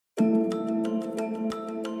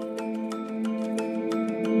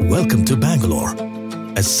Welcome to Bangalore,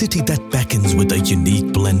 a city that beckons with a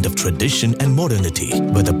unique blend of tradition and modernity,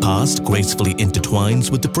 where the past gracefully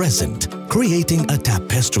intertwines with the present, creating a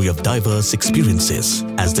tapestry of diverse experiences.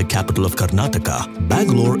 As the capital of Karnataka,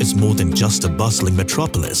 Bangalore is more than just a bustling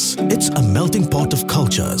metropolis. It's a melting pot of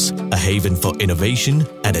cultures, a haven for innovation,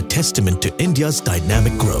 and a testament to India's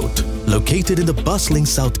dynamic growth. Located in the bustling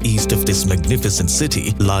southeast of this magnificent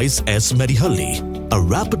city lies Devanahalli, a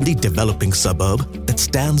rapidly developing suburb that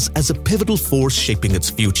stands as a pivotal force shaping its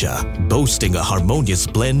future. Boasting a harmonious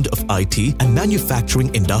blend of IT and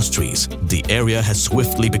manufacturing industries, the area has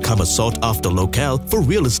swiftly become a sought-after locale for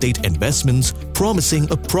real estate investments, promising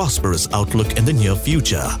a prosperous outlook in the near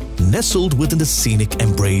future. Nestled within the scenic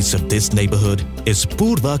embrace of this neighborhood is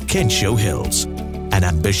Kenso Hills, an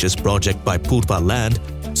ambitious project by Purva Land,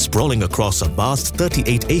 sprawling across a vast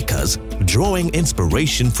 38 acres, drawing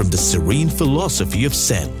inspiration from the serene philosophy of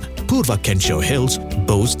Zen. Kenso Hills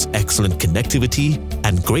boasts excellent connectivity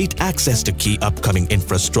and great access to key upcoming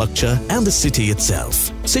infrastructure and the city itself.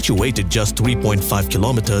 Situated just 3.5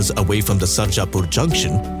 kilometers away from the Sarjapur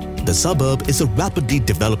junction, the suburb is a rapidly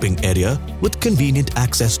developing area with convenient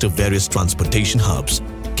access to various transportation hubs.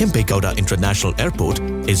 Kempegowda International Airport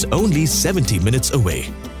is only 70 minutes away,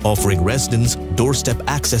 offering residents doorstep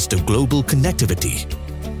access to global connectivity.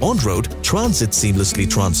 On-road, transit seamlessly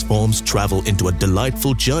transforms travel into a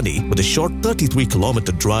delightful journey with a short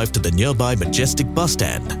 33-kilometer drive to the nearby Majestic bus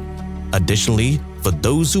stand. Additionally, for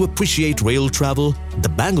those who appreciate rail travel, the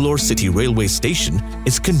Bangalore City Railway Station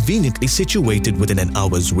is conveniently situated within an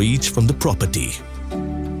hour's reach from the property.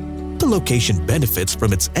 The location benefits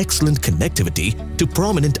from its excellent connectivity to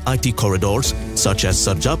prominent IT corridors such as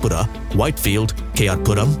Sarjapura, Whitefield,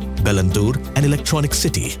 KR-Puram, Bellandur and Electronic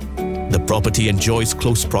City. The property enjoys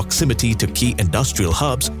close proximity to key industrial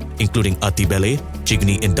hubs including Atibele,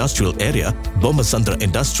 Chigni Industrial Area, Bommasandra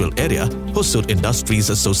Industrial Area, Hosur Industries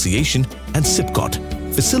Association and Sipcot,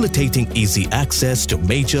 facilitating easy access to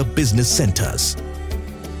major business centers.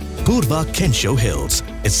 Kenso Hills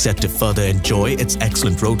is set to further enjoy its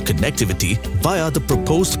excellent road connectivity via the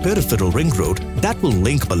proposed peripheral ring road that will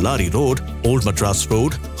link Ballari Road, Old Madras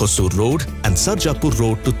Road, Hosur Road and Sarjapur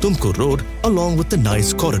Road to Tumkur Road along with the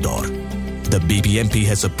nice corridor. The BBMP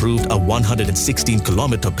has approved a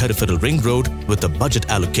 116-kilometer peripheral ring road with a budget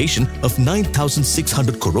allocation of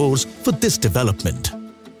 9,600 crores for this development.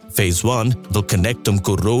 Phase 1 will connect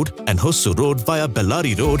Tumkur Road and Hosur Road via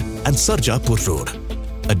Ballari Road and Sarjapur Road.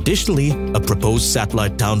 Additionally, a proposed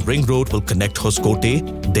satellite town ring road will connect Hoskote,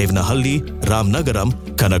 Devanahalli, Ramnagaram,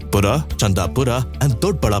 Kanakapura, Chandapura and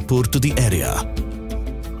Dodbalapur to the area.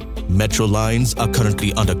 Metro lines are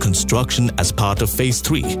currently under construction as part of Phase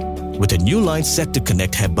 3, with a new line set to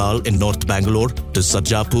connect Hebbal in North Bangalore to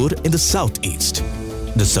Sarjapur in the southeast.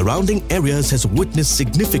 The surrounding areas has witnessed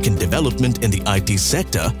significant development in the IT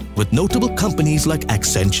sector, with notable companies like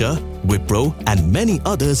Accenture, Wipro and many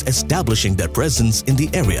others establishing their presence in the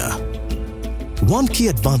area. One key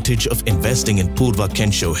advantage of investing in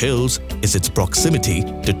Kenso Hills is its proximity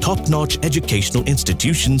to top-notch educational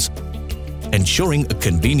institutions, ensuring a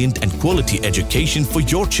convenient and quality education for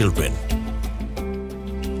your children.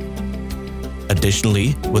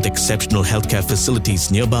 Additionally, with exceptional healthcare facilities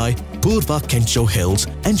nearby, Kenso Hills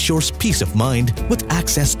ensures peace of mind with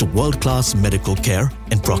access to world-class medical care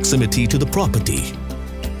and proximity to the property.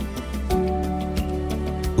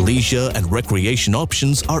 Leisure and recreation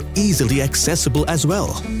options are easily accessible as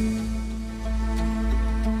well.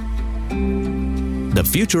 The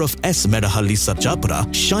future of Devanahalli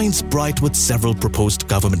Sarjapura shines bright with several proposed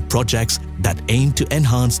government projects that aim to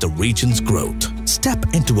enhance the region's growth. Step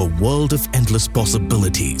into a world of endless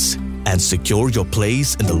possibilities and secure your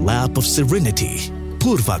place in the lap of serenity.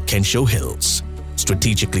 Kenso Hills,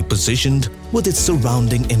 strategically positioned with its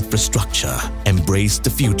surrounding infrastructure. Embrace the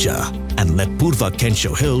future and let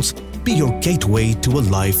Kenso Hills be your gateway to a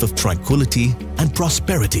life of tranquility and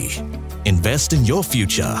prosperity. Invest in your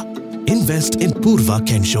future. Invest in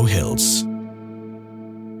Kenso Hills.